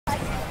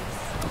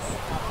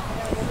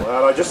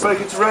Well, I just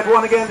spoken to Red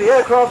 1 again. The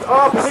aircraft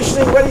are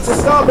positioning, ready to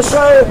start the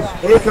show.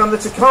 Here come the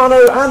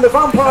Tucano and the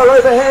Vampire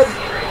overhead.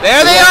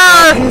 There they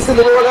are! Using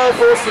the Royal Air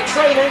Force for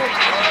training.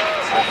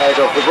 Ahead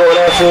of the Royal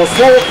Air Force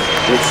Hawk,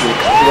 which is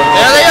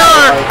there they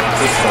are!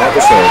 To start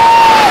the show.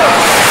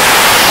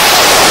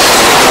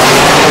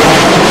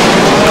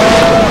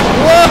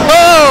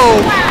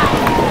 Whoa!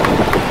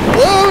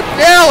 Whoa,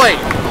 Nelly!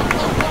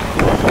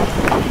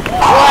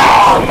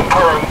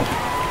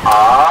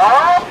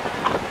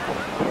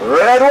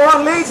 Red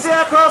 1 leads the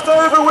aircraft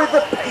over with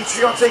the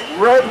patriotic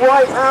red,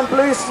 white and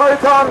blue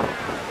smoke on.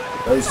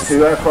 Those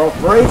two aircraft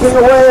breaking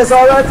away as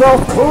our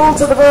aircraft pull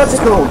to the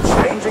vertical,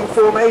 changing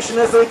formation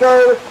as they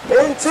go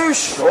into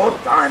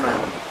short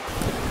diamond.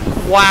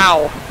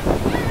 Wow.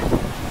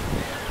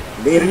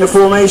 Leading the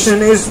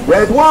formation is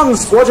Red 1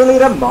 Squadron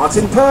Leader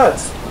Martin Pert.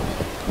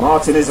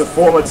 Martin is a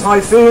former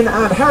Typhoon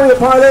and Harrier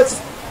pilot.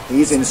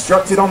 He's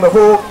instructed on the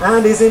Hawk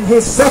and is in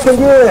his second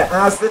year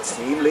as the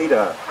team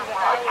leader.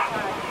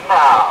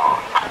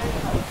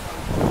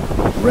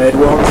 Red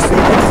 1 speaking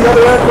to the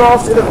other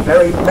aircraft in a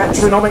very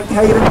metronomic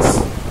cadence.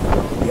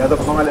 The other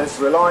pilots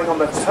relying on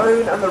the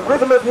tone and the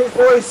rhythm of his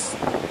voice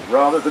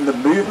rather than the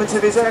movement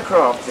of his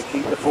aircraft to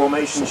keep the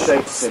formation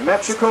shape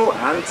symmetrical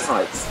and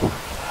tight.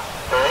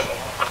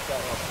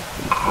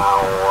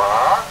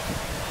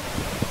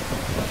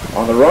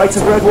 On the right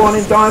of Red 1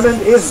 in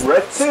Diamond is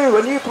Red 2,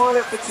 a new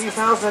pilot for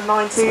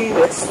 2019.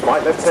 It's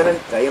Flight Lieutenant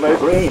Damo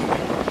Green.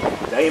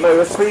 Damo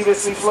has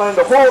previously flown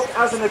the Hawk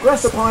as an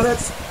aggressor pilot,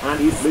 and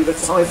he flew the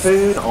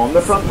Typhoon on the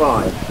front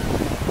line.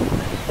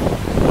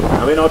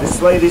 Now in our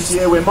display this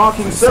year we're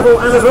marking several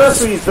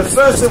anniversaries, the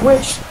first of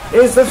which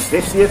is the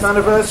 50th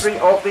anniversary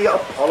of the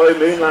Apollo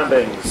moon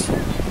landings.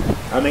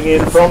 Coming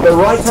in from the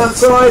right hand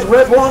side,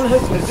 Red 1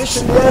 has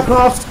positioned the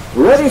aircraft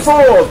ready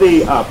for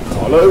the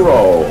Apollo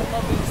roll.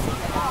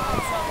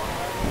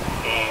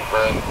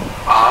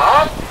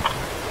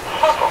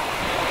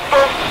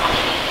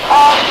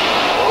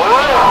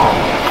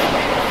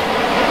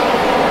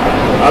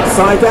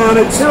 Upside down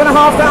at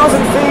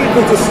 2,500 feet,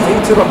 the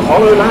distinctive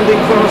Apollo landing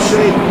craft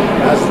shape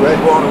as Red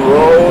 1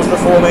 rolls the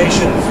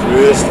formation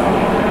through the sky.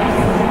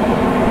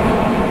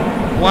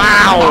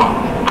 Wow!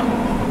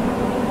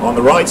 On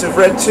the right of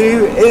Red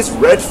 2 is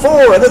Red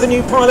 4, another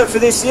new pilot for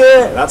this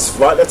year. That's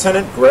Flight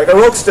Lieutenant Gregor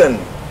Ogston.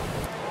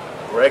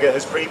 Gregor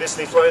has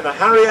previously flown the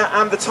Harrier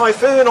and the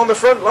Typhoon on the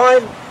front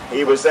line.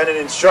 He was then an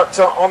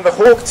instructor on the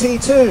Hawk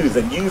T2,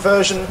 the new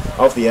version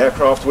of the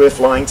aircraft we're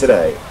flying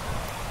today.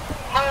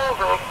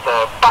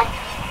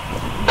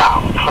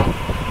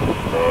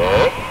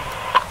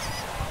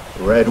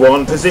 Red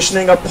 1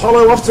 positioning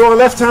Apollo off to our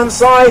left-hand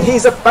side.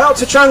 He's about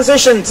to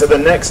transition to the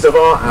next of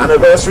our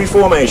anniversary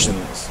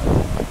formations.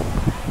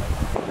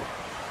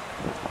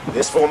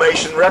 This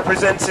formation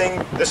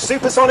representing the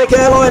supersonic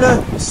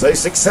airliner, so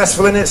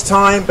successful in its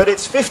time, but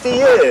it's 50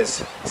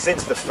 years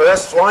since the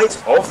first flight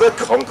of the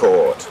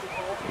Concorde.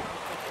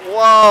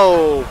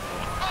 Whoa!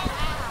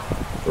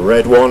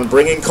 Red 1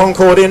 bringing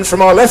Concorde in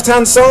from our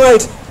left-hand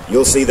side.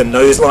 You'll see the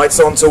nose lights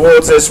on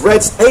towards us,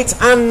 Reds 8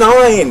 and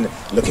 9,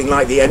 looking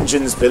like the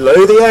engines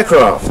below the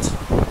aircraft.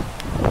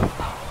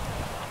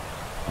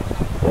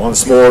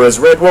 Once more as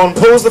Red 1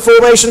 pulls the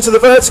formation to the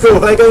vertical,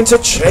 they're going to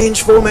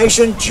change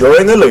formation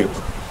during the loop.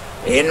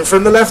 In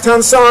from the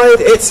left-hand side,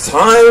 it's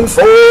time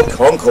for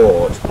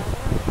Concorde.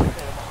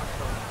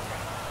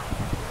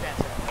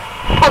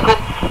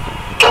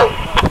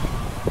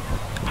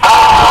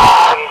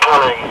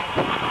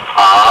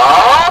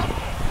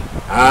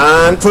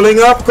 And pulling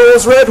up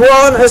goes Red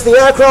 1 as the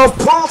aircraft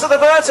pull to the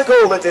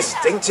vertical, the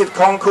distinctive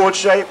Concorde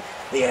shape,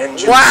 the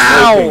engine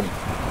smoking.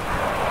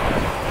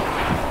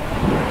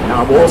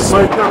 Now more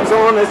smoke comes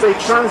on as they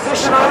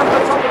transition around the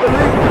top of the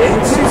loop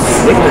into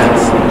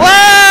Cygnus.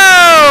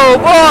 Whoa,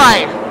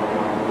 boy!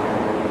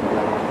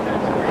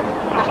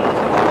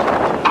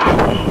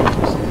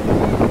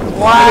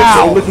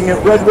 Wow! So looking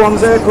at Red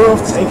 1's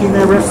aircraft, taking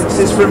their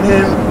references from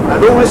him,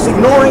 and almost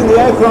ignoring the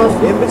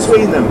aircraft in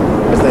between them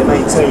as they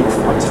maintain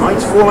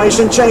tight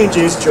formation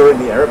changes during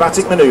the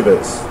aerobatic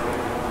maneuvers.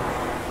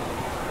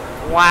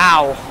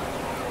 Wow!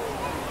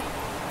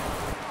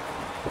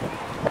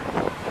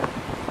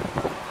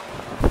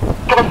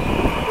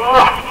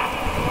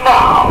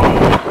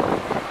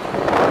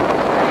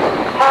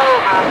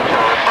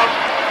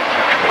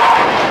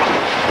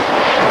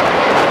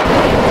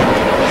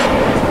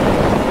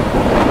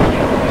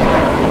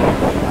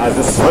 As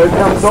the smoke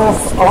comes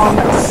off on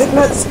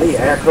Cygnus, the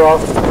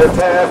aircraft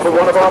prepare for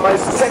one of our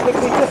most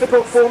technically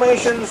difficult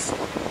formations.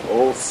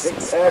 All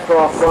 6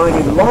 aircraft flying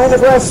in line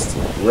abreast,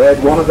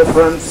 Red 1 at the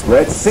front,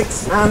 Red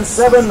 6 and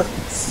 7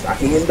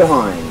 stacking in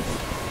behind.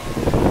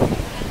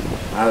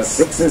 As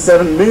 6 and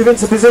 7 move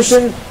into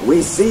position,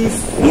 we see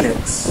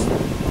Phoenix.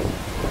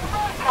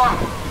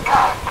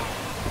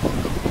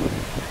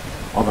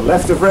 On the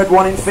left of Red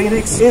 1 in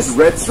Phoenix is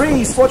Red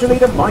 3, Squadron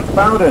Leader Mike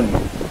Bowden.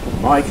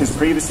 Mike has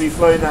previously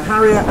flown the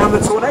Harrier and the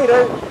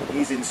Tornado.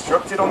 He's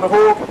instructed on the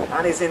Hawk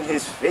and is in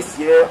his 5th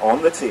year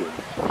on the team.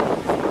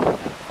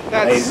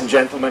 Ladies and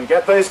gentlemen,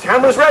 get those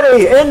cameras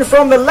ready. In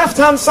from the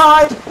left-hand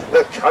side,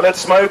 the coloured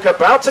smoke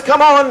about to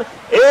come on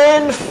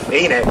in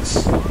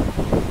Phoenix.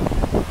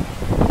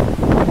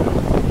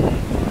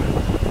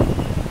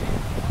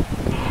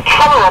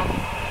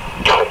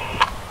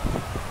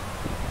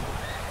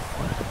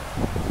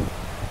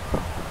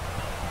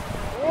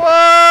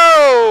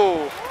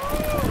 Whoa!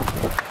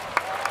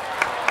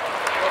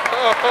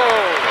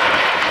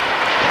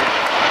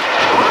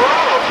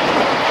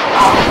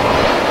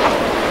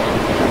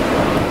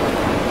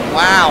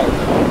 Wow.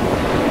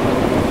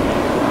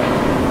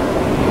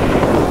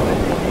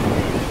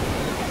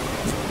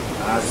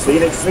 As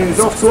Phoenix moves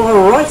off to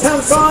our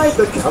right-hand side,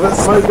 the coloured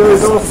smoke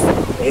goes off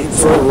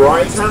into a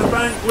right-hand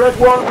bank. Red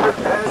 1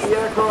 prepares the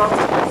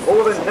aircraft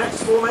for the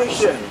next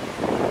formation.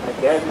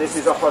 Again, this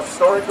is a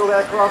historical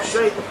aircraft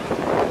shape,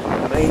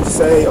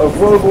 mainstay of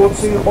World War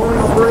II bombing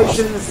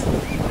operations.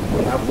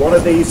 We have one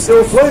of these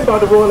still flown by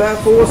the Royal Air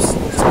Force. To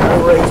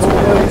commemorate all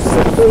those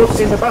that fought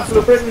in the Battle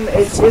of Britain,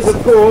 it is,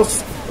 of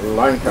course,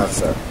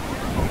 Lancaster.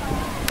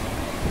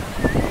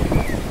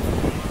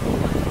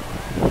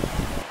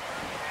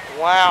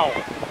 Wow.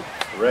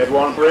 Red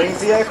 1 brings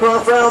the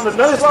aircraft round, the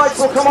nose lights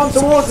will come on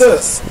towards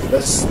us.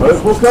 The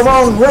smoke will come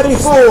on, ready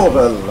for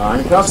the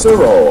Lancaster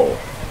roll.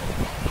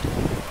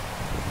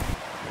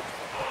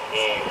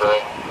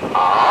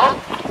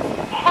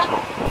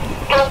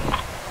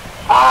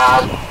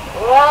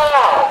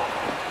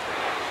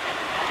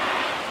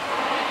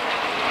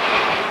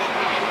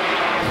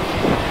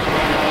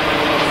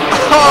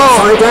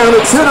 Upside down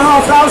at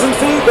 2,500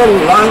 feet, the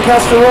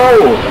Lancaster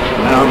roll.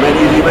 Now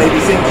many of you may be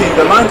thinking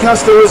the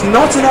Lancaster is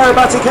not an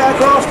aerobatic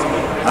aircraft.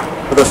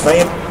 The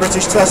famed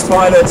British test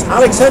pilot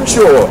Alex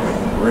Henshaw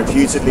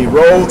reputedly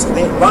rolled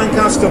the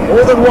Lancaster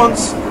more than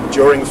once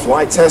during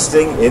flight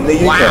testing in the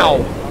UK.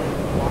 Wow.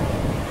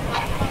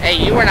 Hey,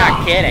 you were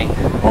not kidding.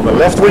 On the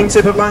left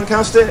wingtip of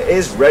Lancaster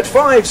is Red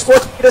 5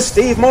 squad leader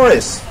Steve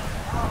Morris.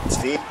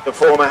 Steve, the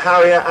former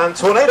Harrier and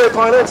Tornado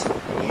pilot,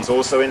 he's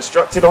also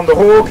instructed on the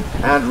Hawk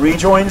and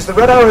rejoins the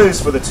Red Arrows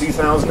for the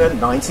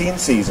 2019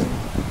 season.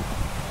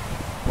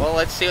 Well,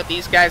 let's see what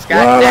these guys got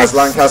Well, next. as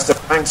Lancaster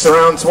banks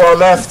around to our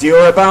left,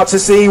 you're about to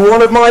see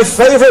one of my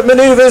favourite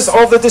manoeuvres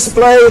of the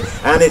display,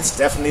 and it's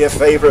definitely a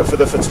favourite for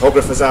the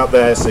photographers out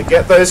there, so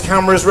get those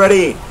cameras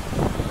ready.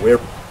 We're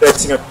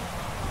getting a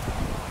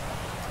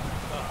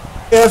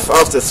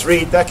after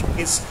 3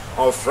 decades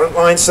of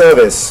frontline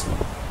service.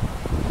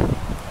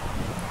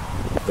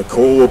 The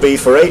call will be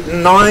for 8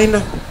 and 9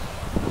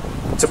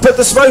 to put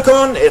the smoke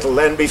on. It'll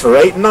then be for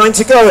 8 and 9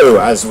 to go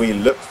as we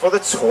look for the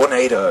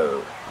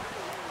Tornado.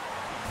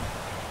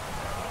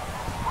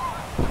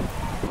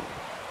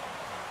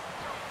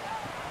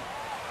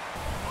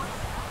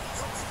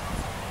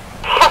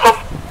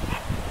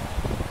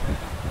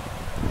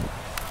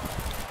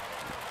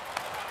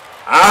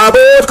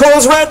 Aboard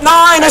calls Red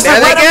 9 as the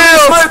red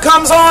and smoke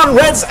comes on.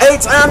 Reds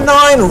 8 and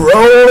 9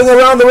 rolling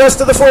around the rest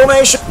of the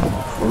formation.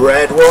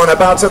 Red 1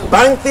 about to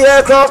bank the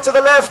aircraft to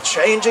the left,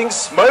 changing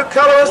smoke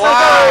colour as they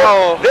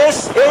go.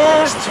 This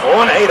is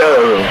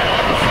Tornado.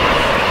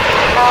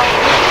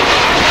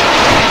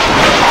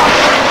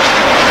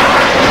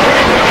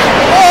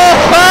 Oh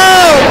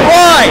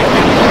boy!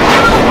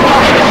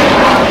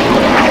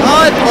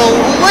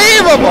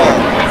 Unbelievable!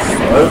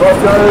 Smoke off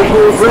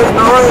goes Red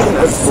 9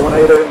 as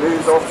Tornado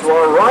moves off to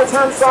our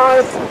right-hand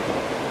side.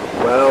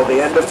 Well,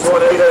 the end of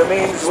Tornado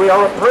means we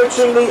are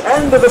approaching the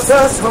end of the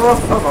first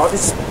half of our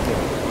display.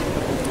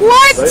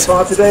 What? So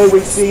far today,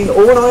 we've seen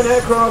all 9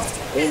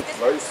 aircraft in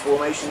close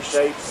formation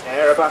shapes,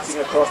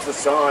 aerobating across the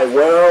sky.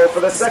 Well,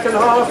 for the second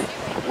half,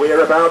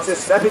 we're about to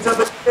step it up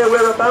the gear,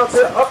 we're about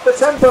to up the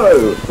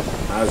tempo.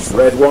 As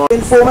Red 1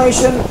 in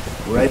formation,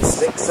 Red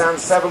 6 and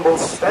 7 will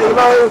stay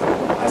low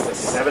as the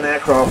 7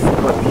 aircraft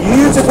form a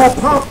beautiful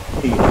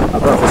party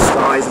above the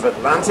skies of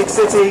Atlantic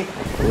City.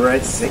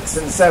 Red 6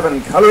 and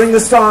 7 colouring the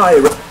sky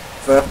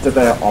to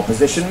their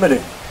opposition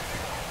maneuver.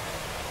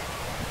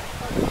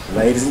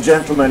 Ladies and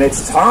gentlemen,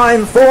 it's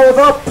time for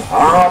the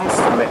palm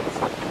split.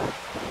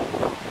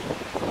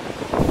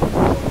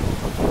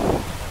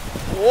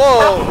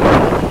 Whoa!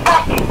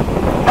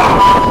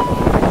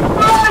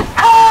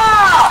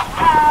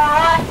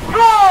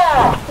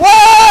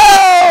 Whoa!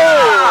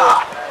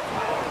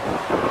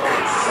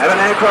 7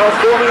 aircraft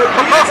forming a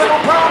beautiful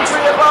palm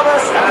tree above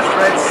us as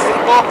Red 6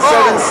 and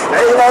 7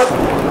 stay low.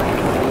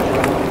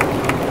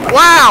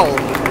 Wow!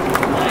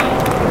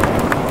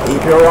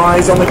 Keep your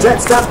eyes on the jet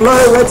stack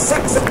below. Red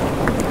 6.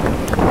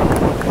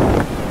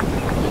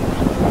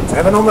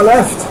 7 on the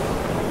left.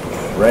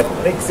 Red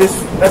 6 is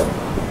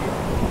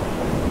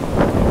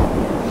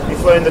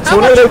flown the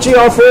Tornado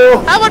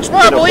GR4. How much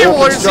more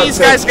unbelievable is these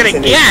guys going to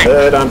in his get?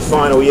 3rd and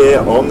final year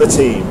on the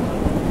team.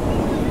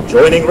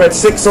 Joining Red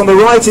 6 on the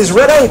right is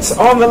Red 8.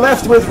 On the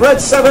left with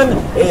Red 7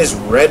 is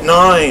Red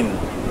 9.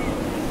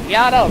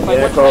 Yeah, I know. The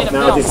aircraft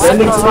now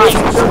descending towards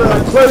each other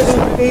at a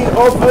closing speed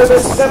of over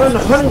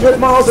 700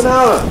 miles an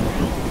hour.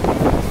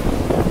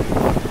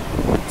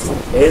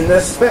 In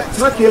the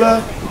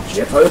spectacular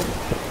Jippo.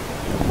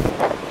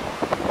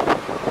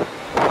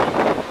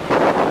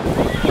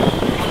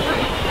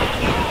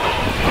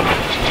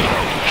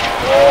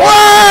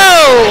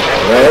 Whoa!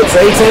 It's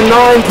 8 and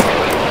 9.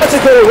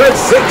 Vertical, red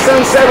 6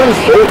 and 7.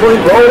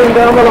 4-point rolling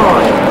down the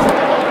line.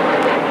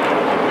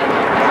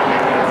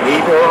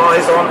 Keep your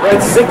eyes on red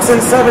 6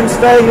 and 7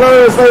 staying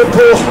low as they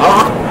pull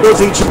hard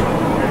towards each other.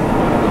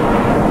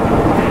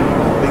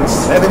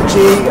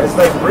 7G as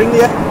they bring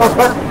the aircraft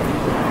back.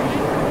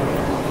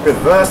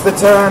 Reverse the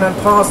turn and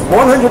pass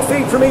 100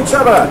 feet from each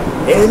other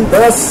in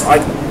the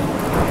sight.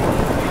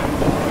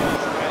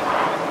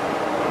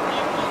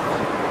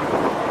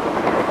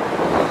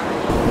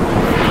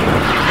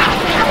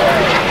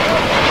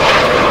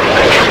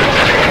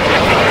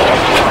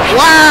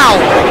 Wow!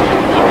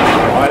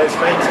 Pilots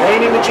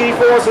maintaining the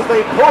G-force as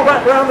they pull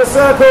back round the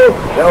circle.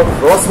 They'll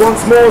cross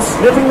once more,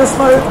 sniffing the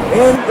smoke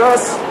in the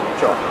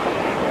shot.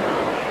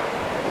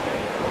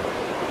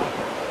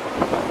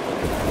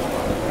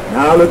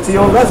 Now look to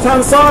your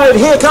left-hand side.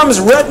 Here comes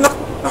Red 9.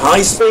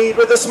 High speed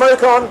with the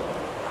smoke on.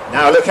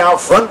 Now look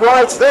out front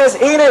right. There's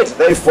Enid.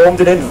 They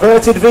formed an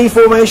inverted V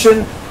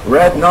formation.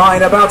 Red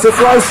 9 about to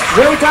fly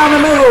straight down the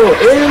middle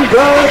in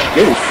the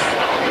goose.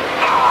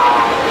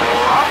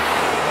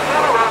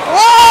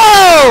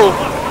 Whoa!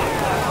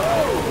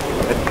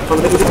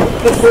 From the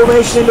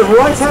formation, the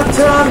right-hand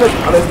turn. The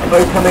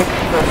smoke coming.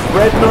 That's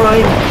Red 9.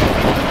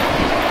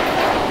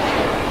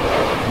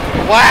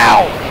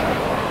 Wow!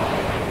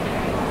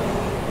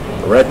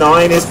 Red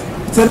 9 is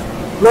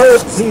low.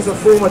 He's a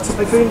former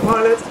Typhoon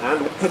pilot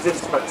and weapons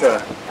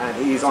instructor, and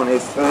he's on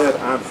his third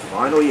and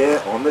final year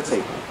on the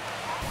team.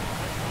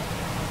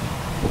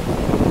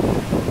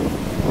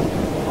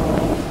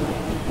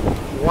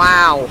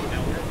 Wow!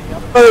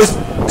 Goes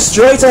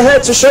straight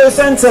ahead to show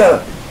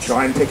center.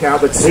 Try and pick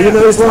out the two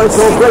nose lights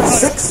of red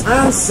 6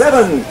 and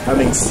 7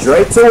 coming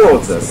straight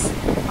towards us.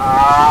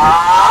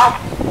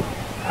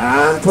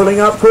 And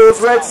pulling up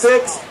towards red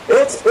 6,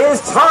 it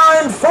is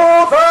time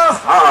for the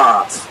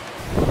heart.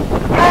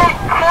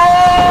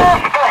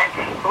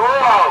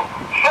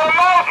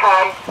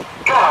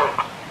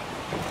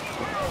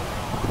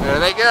 There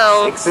they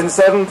go. 6 and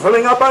 7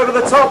 pulling up over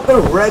the top,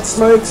 the red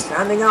smoke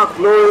standing out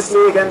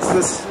gloriously against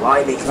the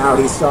slightly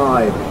cloudy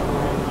sky.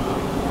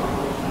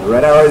 The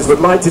Red Arrows would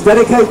like to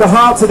dedicate the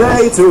heart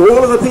today to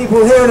all of the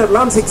people here in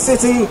Atlantic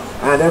City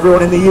and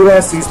everyone in the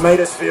US who's made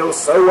us feel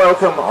so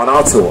welcome on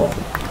our tour.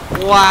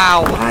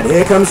 Wow! And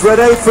here comes Red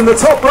 8 from the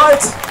top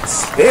right,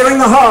 spearing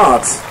the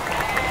heart.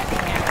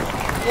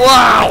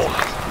 Wow!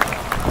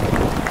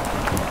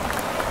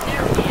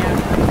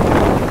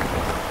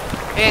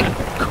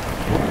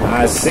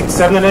 As 6,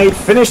 7 and 8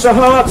 finish the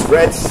heart,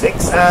 red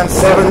 6 and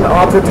 7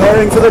 are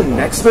preparing for the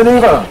next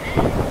maneuver.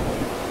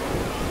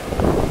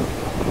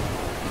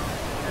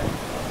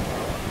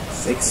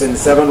 6 and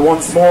 7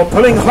 once more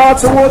pulling hard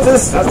towards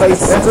us as they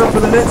set up for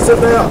the next of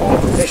their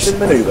opposition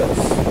maneuvers.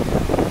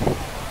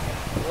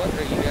 What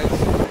are you guys?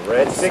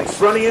 Red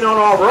 6 running in on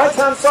our right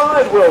hand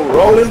side will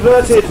roll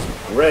inverted.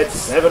 Red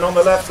 7 on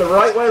the left the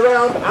right way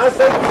round. As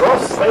they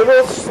cross they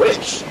will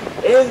switch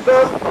in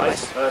the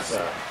vice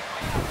versa.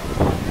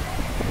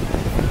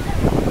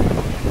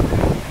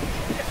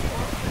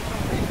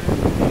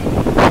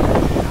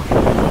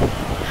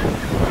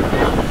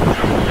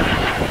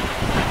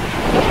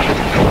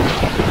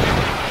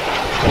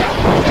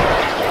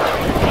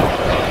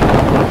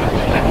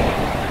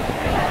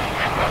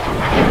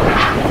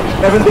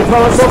 Seven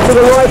departs off to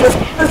the right.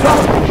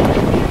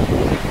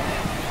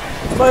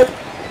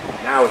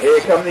 Now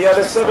here come the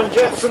other 7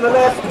 jets from the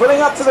left,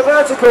 pulling up to the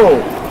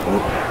vertical.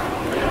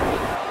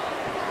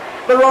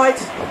 The right,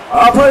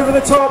 up over the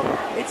top.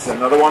 It's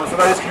another one for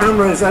those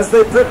cameras as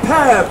they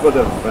prepare for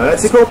the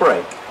vertical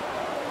break.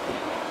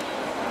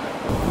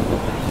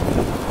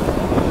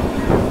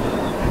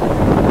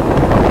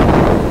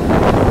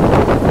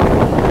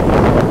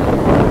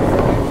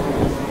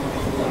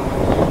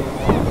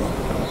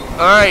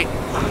 All right.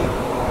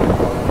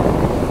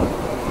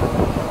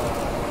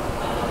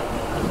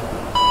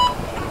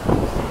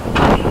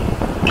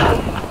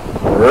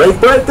 Brake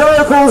brake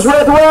vehicles,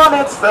 red 1,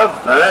 it's the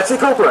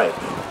vertical break.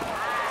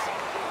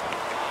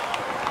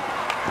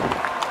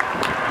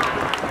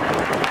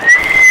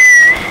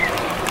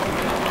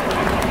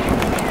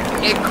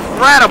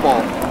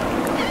 Incredible.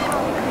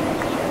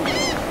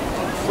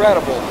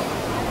 Incredible.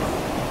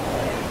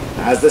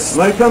 As the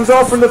smoke comes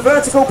off from the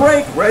vertical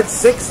break, red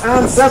 6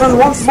 and 7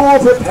 once more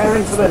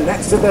preparing for the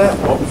next of their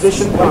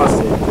opposition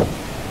passes.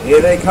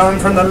 Here they come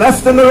from the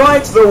left and the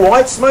right, the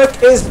white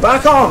smoke is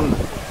back on.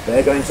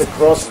 They're going to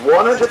cross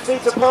 100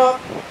 feet apart,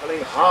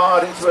 pulling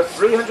hard into a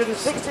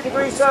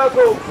 360-degree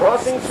circle,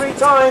 crossing 3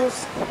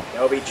 times.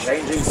 They'll be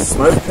changing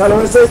smoke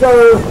color as they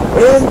go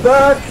in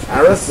the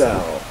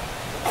carousel.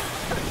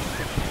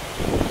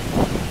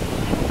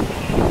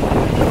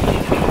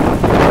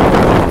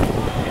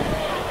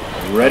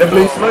 Red and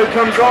blue smoke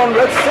comes on,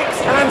 red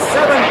 6 and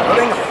 7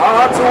 pulling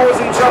hard towards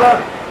each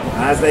other.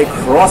 As they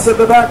cross at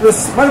the back, the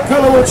smoke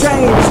color will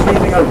change,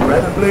 leaving a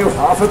red and blue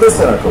half of the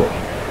circle.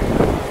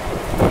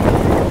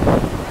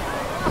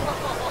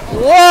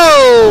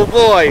 Whoa,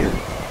 boy.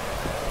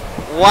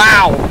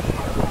 Wow.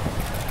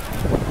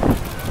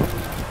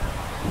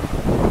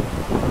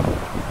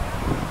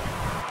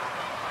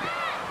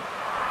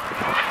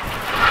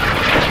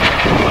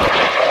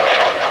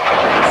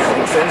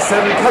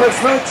 7 coloured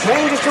smoke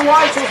changes to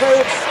white as they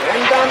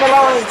extend down the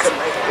line to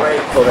make way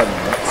for the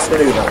next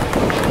manoeuvre.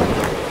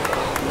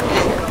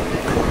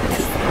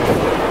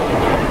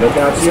 Look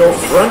out to your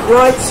front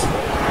right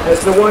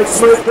as the white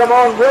smoke come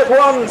on. Red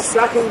 1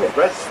 stacking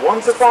reds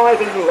 1 to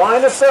 5 in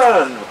line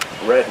astern.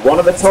 Red 1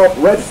 at the top,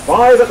 red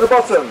 5 at the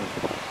bottom.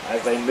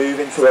 As they move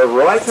into a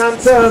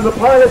right-hand turn, the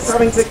pilot's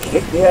having to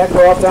kick the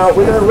aircraft out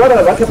with a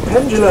rudder like a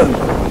pendulum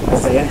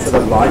as they enter the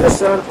line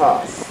astern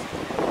pass.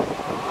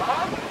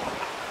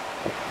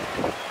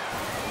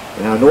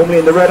 Now, normally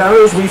in the red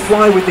arrows, we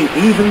fly with the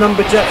even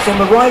number jets on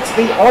the right,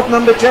 the odd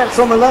number jets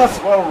on the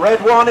left. Well,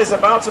 red 1 is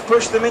about to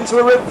push them into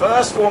a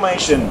reverse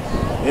formation.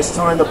 This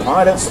time the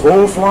pilots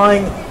all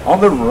flying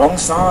on the wrong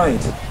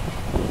side.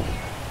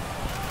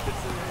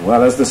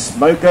 Well, as the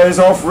smoke goes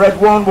off,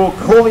 red 1 will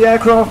call the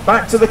aircraft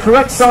back to the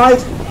correct side.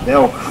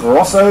 They'll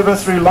cross over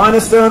through line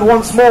astern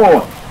once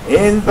more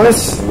in the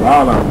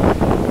slalom.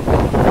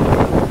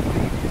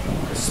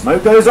 The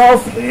smoke goes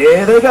off,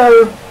 here they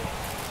go.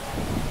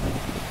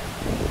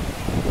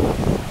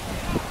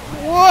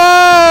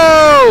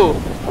 Whoa!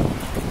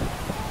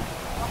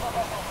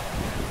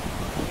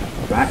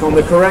 Back on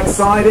the correct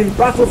side in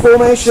battle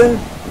formation.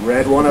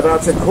 Red 1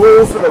 about to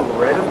call for the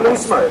red and blue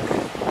smoke.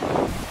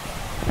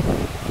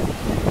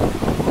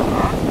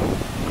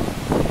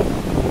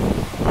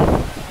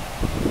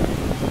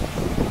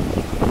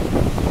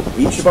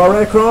 Each of our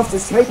aircraft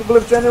is capable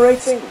of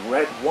generating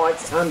red,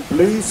 white and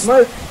blue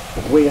smoke.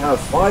 We have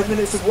 5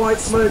 minutes of white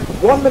smoke,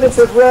 1 minute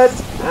of red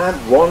and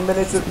 1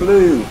 minute of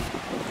blue.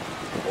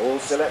 All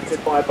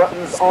selected by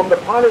buttons on the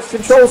pilot's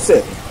control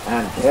stick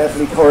and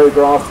carefully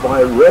choreographed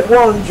by red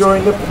 1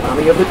 during the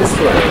planning of the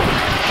display.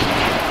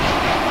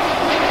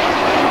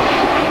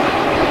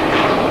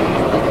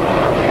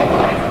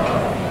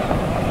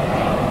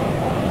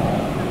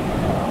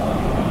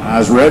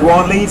 As red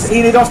 1 leads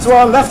Enid off to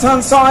our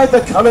left-hand side,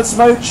 the coloured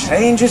smoke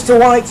changes to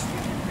white.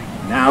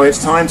 Now it's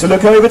time to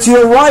look over to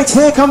your right.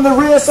 Here come the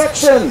rear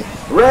section.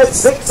 Reds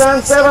 6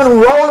 and 7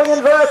 rolling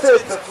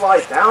inverted to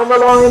fly down the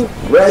line.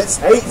 Reds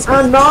 8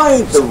 and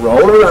 9 to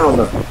roll around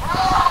them.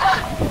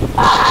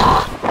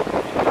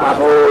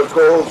 Aboard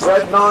calls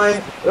red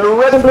 9. The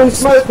red and blue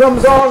smoke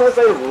comes on as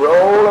they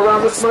roll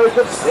around the smoke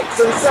of 6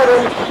 and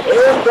 7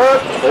 in the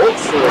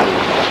corkscrew.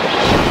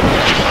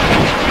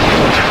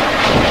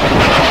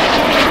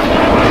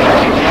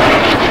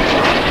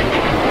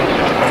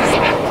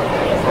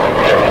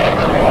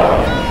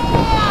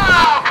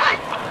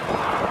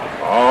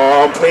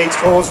 Please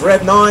calls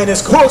red 9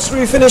 as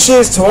corkscrew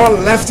finishes to our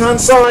left-hand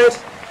side.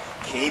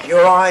 Keep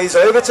your eyes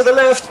over to the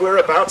left. We're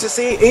about to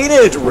see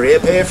Enid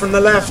reappear from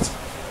the left.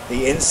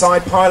 The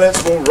inside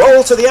pilots will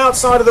roll to the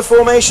outside of the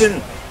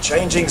formation,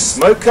 changing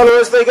smoke colour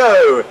as they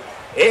go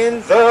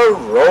in the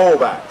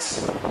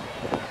rollbacks.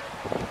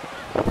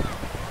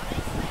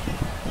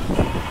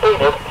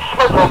 Enid,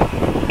 smoke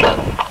go.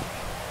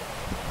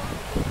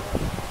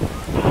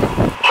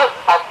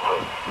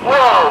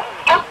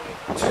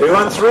 2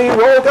 and 3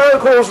 roll go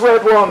calls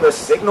red 1, the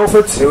signal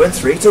for 2 and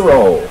 3 to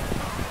roll.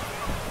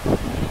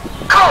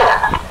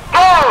 Clear,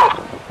 go!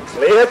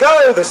 Clear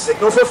go, the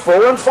signal for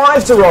 4 and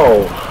 5 to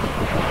roll. Clear,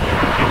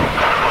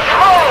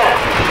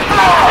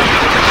 go!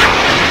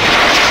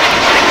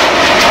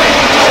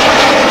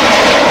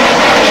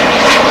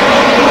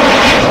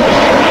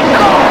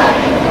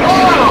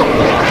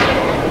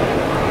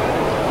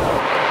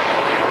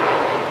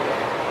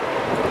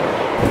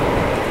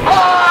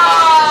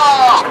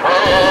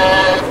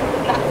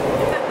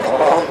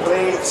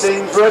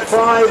 Red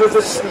 5 as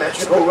the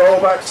symmetrical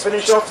rollbacks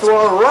finish off to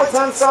our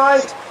right-hand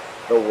side.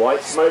 The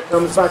white smoke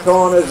comes back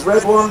on as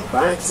red 1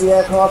 banks the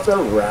aircraft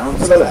around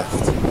to the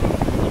left.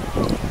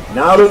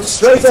 Now look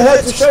straight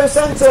ahead to show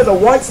centre. The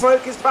white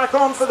smoke is back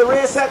on for the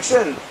rear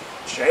section.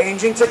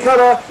 Changing to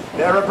colour,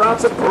 they're about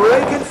to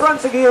break in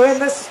front of you in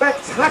this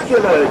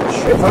spectacular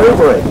chip-o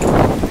break.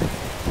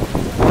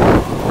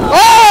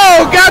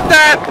 Oh, got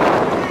that!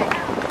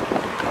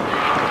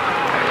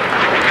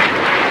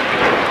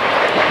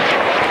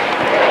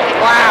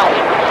 Wow!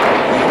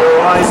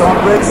 Your eyes on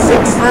red 6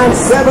 and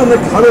 7, the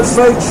coloured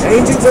smoke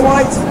changing to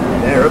white.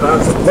 They're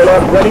about to pull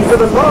up, ready for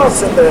the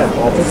last of their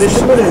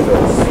opposition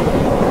manoeuvres.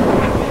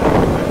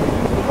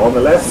 On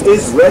the left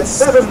is red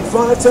 7,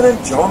 Flight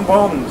Lieutenant John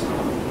Bond.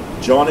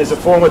 John is a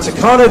former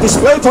Tucano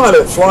display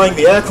pilot, flying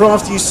the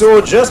aircraft you saw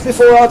just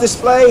before our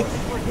display.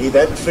 He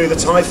then flew the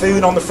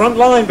Typhoon on the front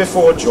line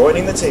before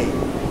joining the team.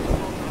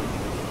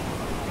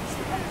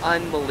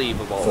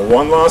 Unbelievable. For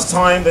one last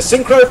time, the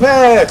synchro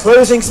pair,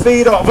 closing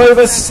speed of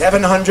over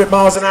 700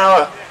 miles an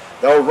hour.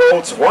 They'll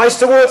roll twice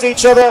towards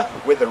each other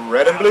with the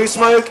red and blue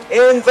smoke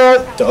in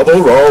the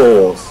double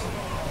rolls.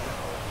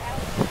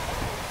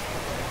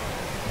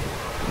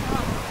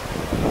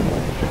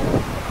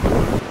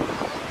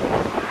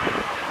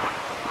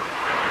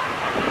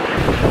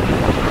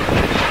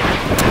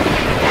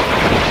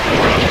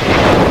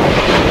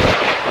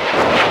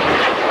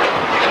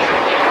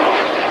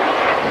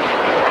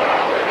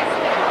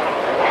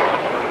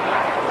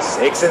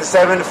 6 and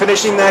 7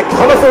 finishing their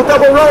colourful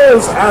double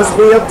rolls as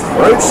we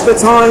approach the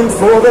time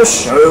for the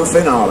show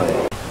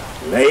finale.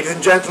 Ladies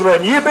and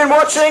gentlemen, you've been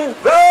watching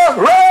the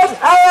Red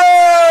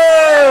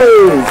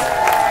Arrows!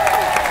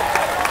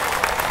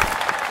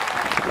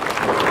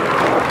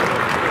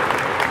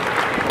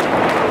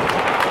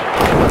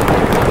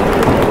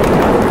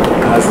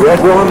 As Red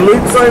One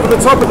loops over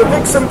the top of the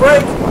Nixon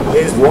brake,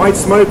 his white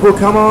smoke will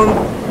come on,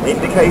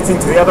 indicating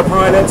to the other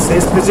pilots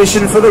his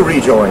position for the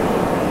rejoin.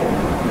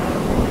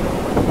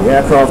 The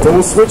aircraft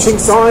all switching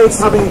sides,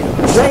 having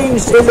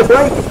changed in the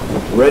brake,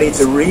 ready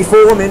to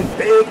reform in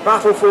big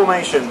battle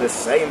formation, the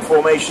same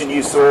formation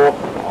you saw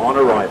on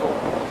arrival.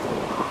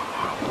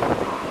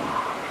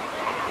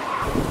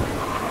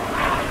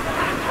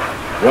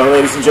 Well,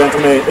 ladies and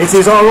gentlemen, it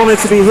is our honour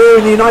to be here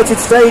in the United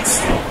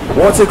States.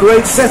 What a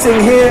great setting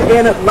here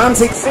in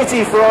Atlantic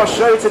City for our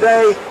show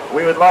today.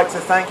 We would like to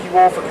thank you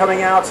all for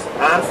coming out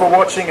and for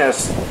watching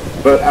us.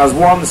 But as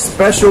one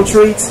special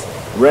treat,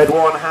 Red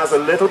One has a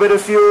little bit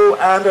of fuel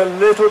and a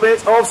little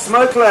bit of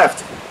smoke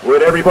left.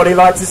 Would everybody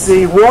like to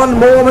see one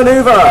more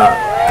manoeuvre?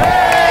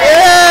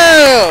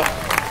 Yeah!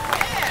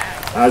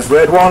 As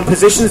Red One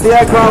positions the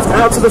aircraft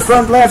out to the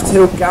front left,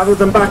 he'll gather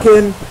them back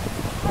in.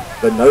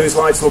 The nose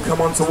lights will come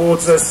on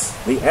towards us.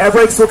 The air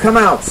brakes will come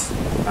out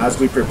as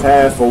we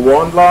prepare for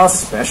one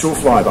last special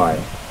flyby.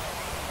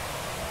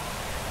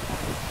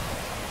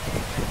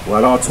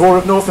 Well, our tour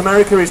of North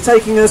America is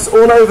taking us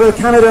all over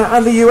Canada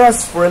and the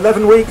US for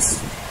 11 weeks.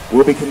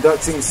 We'll be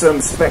conducting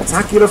some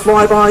spectacular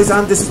flybys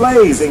and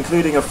displays,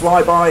 including a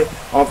flyby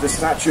of the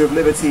Statue of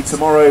Liberty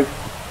tomorrow,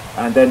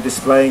 and then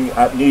displaying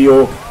at New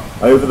York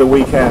over the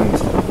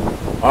weekend.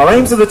 Our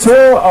aims of the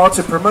tour are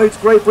to promote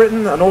Great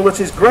Britain and all that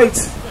is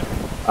great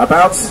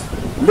about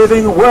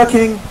living,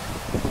 working,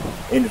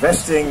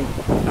 investing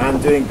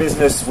and doing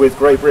business with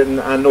Great Britain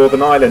and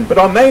Northern Ireland. But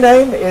our main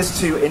aim is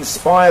to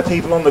inspire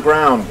people on the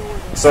ground.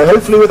 So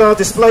hopefully with our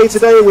display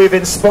today we've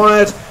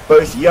inspired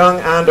both young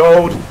and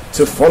old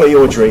to follow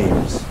your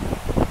dreams.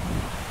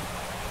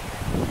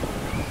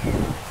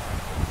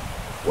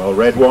 Well,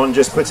 Red One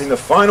just putting the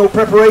final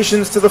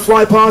preparations to the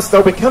fly past.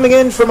 They'll be coming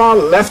in from our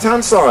left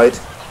hand side.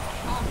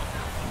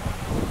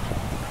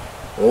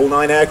 All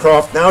 9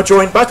 aircraft now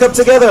joined back up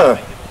together.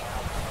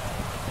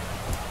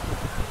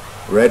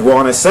 Red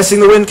One assessing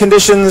the wind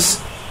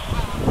conditions,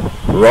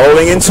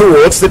 rolling in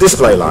towards the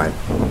display line.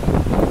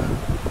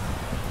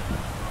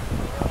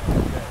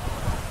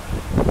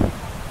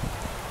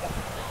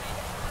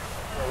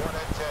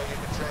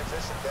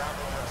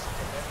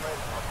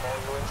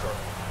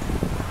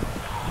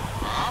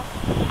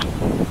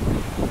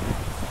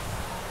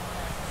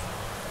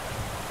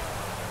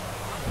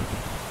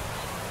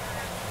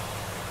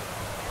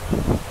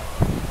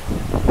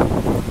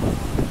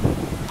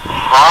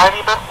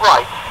 Tiny bit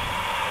right.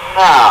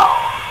 Now.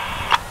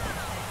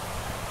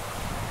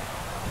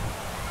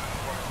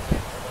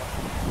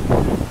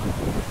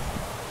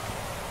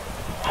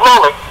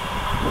 Rolling.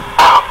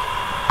 Out.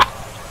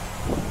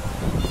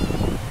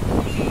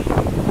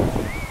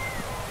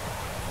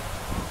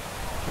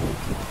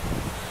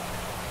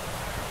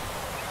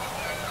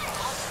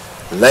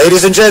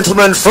 Ladies and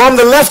gentlemen, from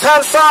the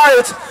left-hand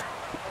side,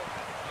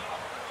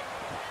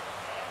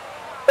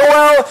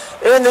 well,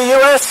 in the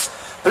US,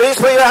 please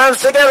put your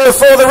hands together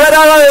for the Red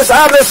Arrows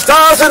and the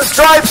Stars and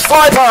Stripes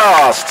fly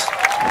past.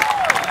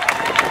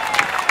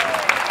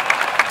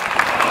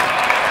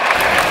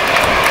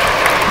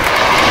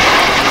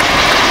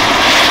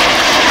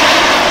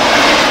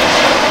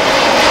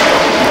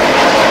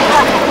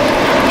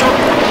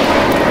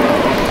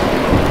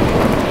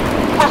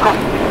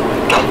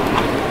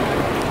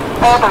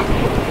 Over.